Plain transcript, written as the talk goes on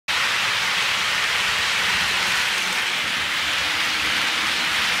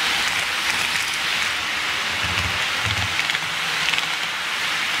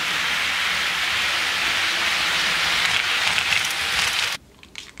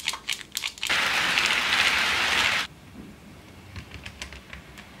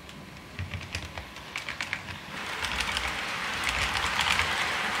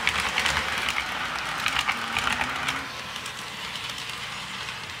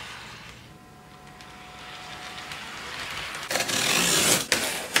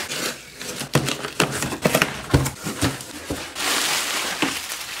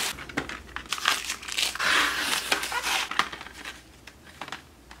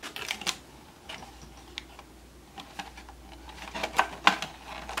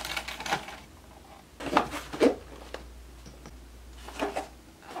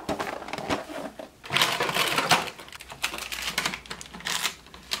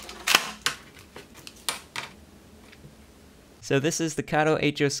So this is the Kato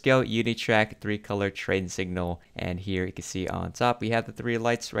HO Scale Unitrack 3-color train signal, and here you can see on top we have the 3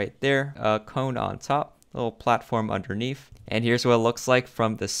 lights right there, a cone on top, a little platform underneath, and here's what it looks like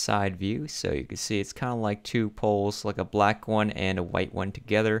from the side view. So you can see it's kind of like 2 poles, like a black one and a white one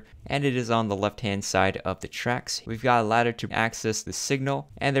together, and it is on the left hand side of the tracks. We've got a ladder to access the signal,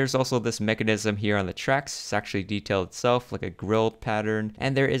 and there's also this mechanism here on the tracks. It's actually detailed itself like a grilled pattern,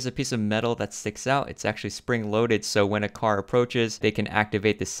 and there is a piece of metal that sticks out. It's actually spring loaded, so when a car approaches they can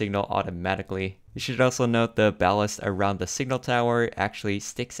activate the signal automatically. You should also note the ballast around the signal tower actually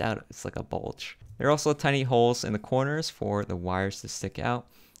sticks out. It's like a bulge. There are also tiny holes in the corners for the wires to stick out.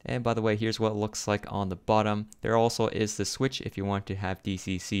 And by the way, here's what it looks like on the bottom. There also is the switch if you want to have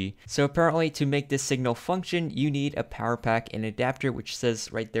DCC. So apparently to make this signal function, you need a power pack and adapter, which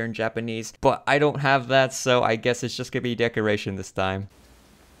says right there in Japanese. But I don't have that, so I guess it's just gonna be decoration this time.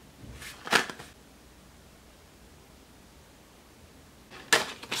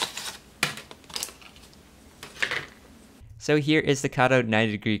 So here is the Kato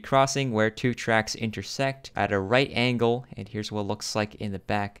 90-degree crossing where 2 tracks intersect at a right angle, and here's what it looks like in the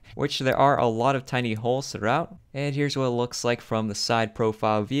back, which there are a lot of tiny holes throughout. And here's what it looks like from the side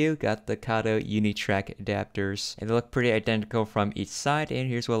profile view. Got the Kato Unitrack adapters, and they look pretty identical from each side. And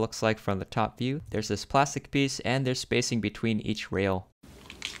here's what it looks like from the top view. There's this plastic piece, and there's spacing between each rail.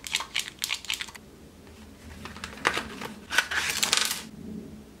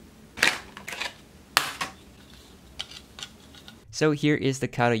 So here is the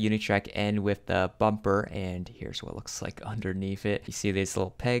Kato Unitrack end with the bumper, and here's what it looks like underneath it. You see these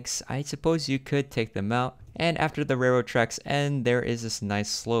little pegs. I suppose you could take them out. And after the railroad tracks end, there is this nice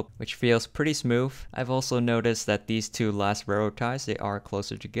slope, which feels pretty smooth. I've also noticed that these 2 last railroad ties, they are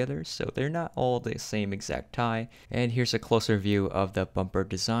closer together, so they're not all the same exact tie. And here's a closer view of the bumper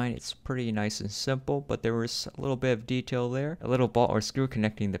design. It's pretty nice and simple, but there was a little bit of detail there. A little bolt or screw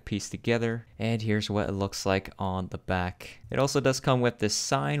connecting the piece together. And here's what it looks like on the back. It also does come with this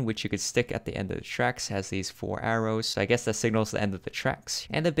sign, which you could stick at the end of the tracks. It has these 4 arrows, so I guess that signals the end of the tracks.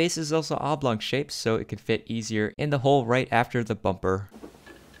 And the base is also oblong shaped, so it can fit easier in the hole right after the bumper.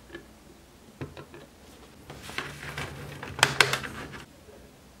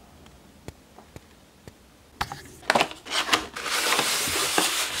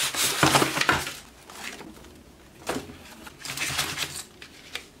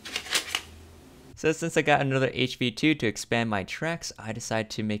 So since I got another HV2 to expand my tracks, I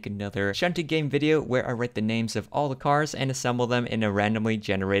decided to make another shunted game video where I write the names of all the cars and assemble them in a randomly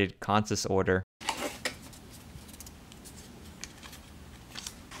generated consist order.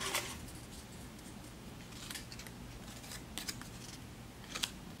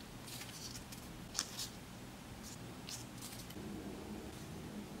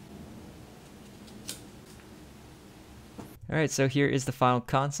 Alright, so here is the final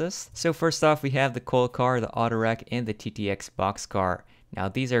consist. So first off, we have the coil car, the autorack, and the TTX boxcar. Now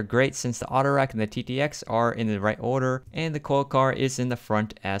these are great since the autorack and the TTX are in the right order, and the coil car is in the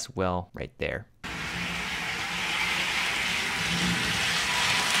front as well, right there.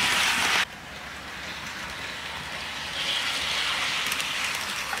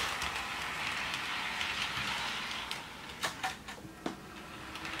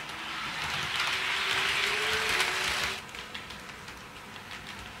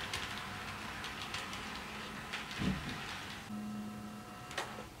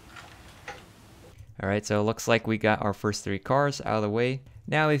 Alright, so it looks like we got our first 3 cars out of the way.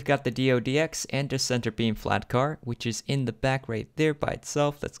 Now we've got the DODX and the center beam flat car, which is in the back right there by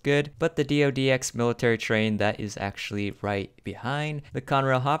itself. That's good. But the DODX military train, that is actually right behind the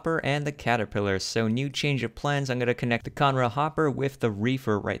Conrail hopper and the Caterpillar. So new change of plans. I'm going to connect the Conrail hopper with the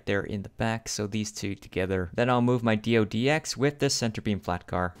reefer right there in the back. So these 2 together. Then I'll move my DODX with the center beam flat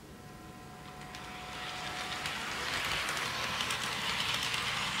car.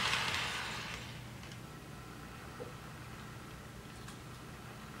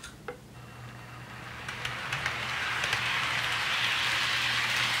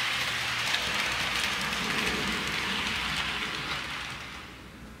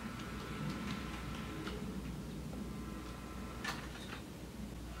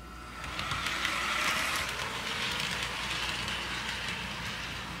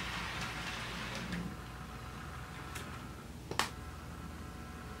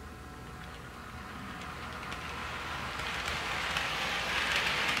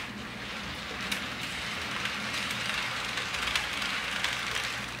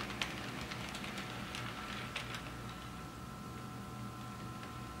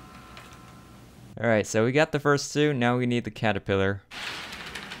 Alright, so we got the first 2, now we need the Caterpillar.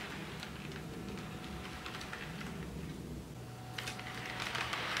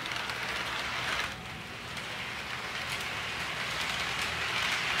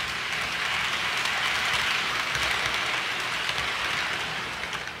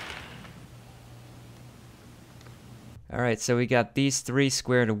 Alright, so we got these three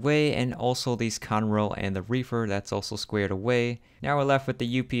squared away, and also these conrail and the reefer, that's also squared away. Now we're left with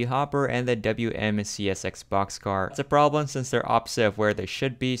the UP hopper and the WM-CSX boxcar. It's a problem since they're opposite of where they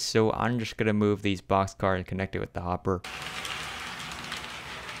should be, so I'm just going to move these boxcar and connect it with the hopper.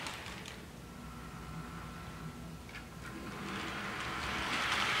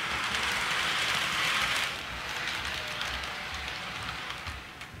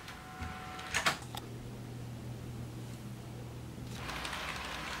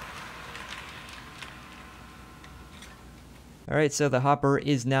 Alright, so the hopper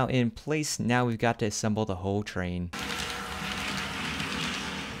is now in place. Now we've got to assemble the whole train.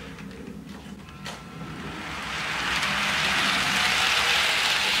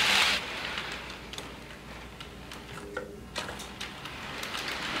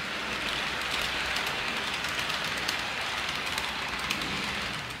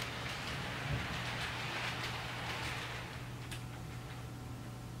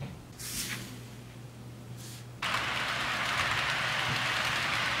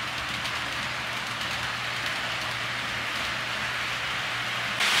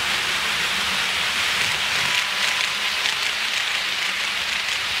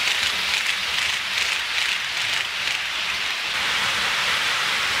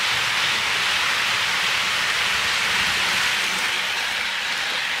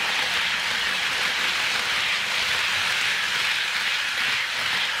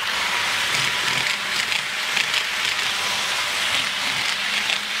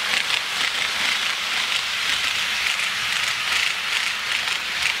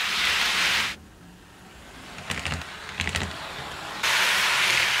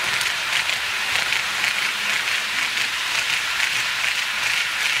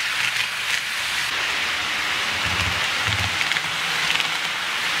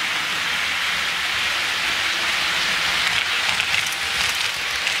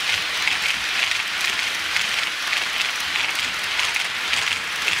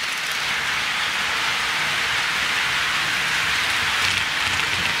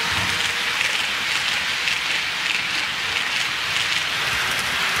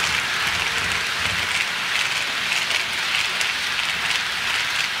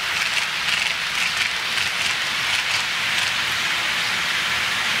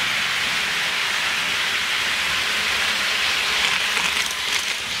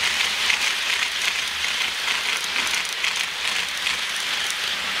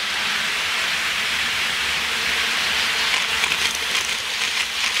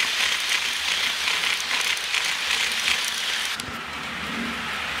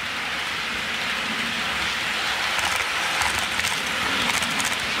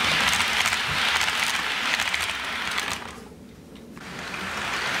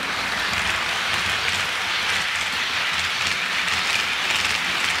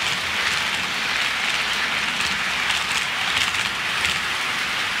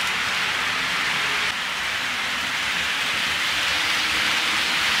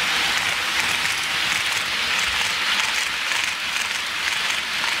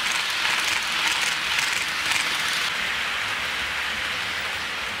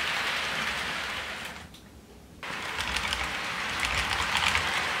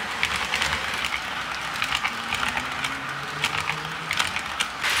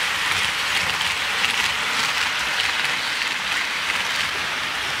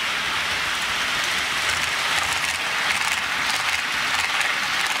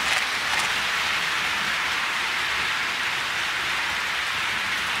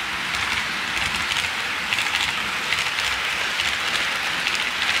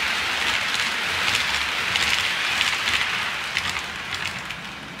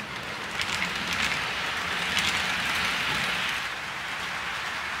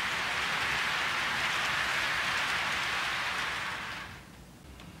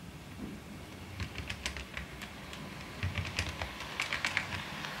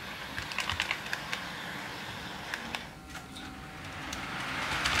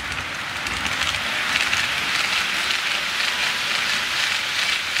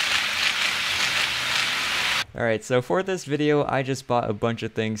 Alright, so for this video, I just bought a bunch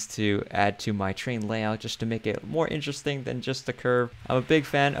of things to add to my train layout just to make it more interesting than just the curve. I'm a big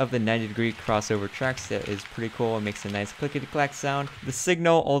fan of the 90-degree crossover tracks. That is pretty cool. It makes a nice clickety-clack sound. The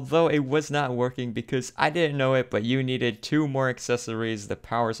signal, although it was not working because I didn't know it, but you needed 2 more accessories, the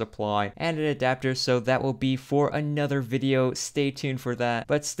power supply and an adapter, so that will be for another video. Stay tuned for that.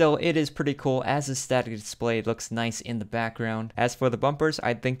 But still, it is pretty cool as a static display. It looks nice in the background. As for the bumpers,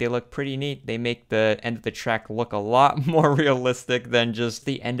 I think they look pretty neat. They make the end of the track look a lot more realistic than just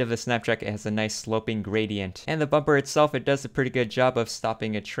the end of a Snaptrack. It has a nice sloping gradient. And the bumper itself, it does a pretty good job of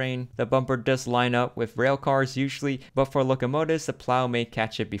stopping a train. The bumper does line up with rail cars usually, but for locomotives, the plow may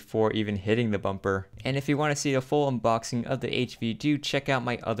catch it before even hitting the bumper. And if you want to see a full unboxing of the HV2, check out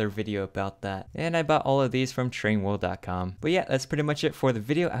my other video about that. And I bought all of these from trainworld.com. But yeah, that's pretty much it for the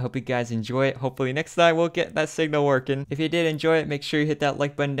video. I hope you guys enjoy it. Hopefully next time we'll get that signal working. If you did enjoy it, make sure you hit that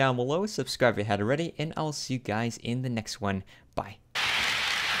like button down below, subscribe if you hadn't already, and I'll see you guys in the next one.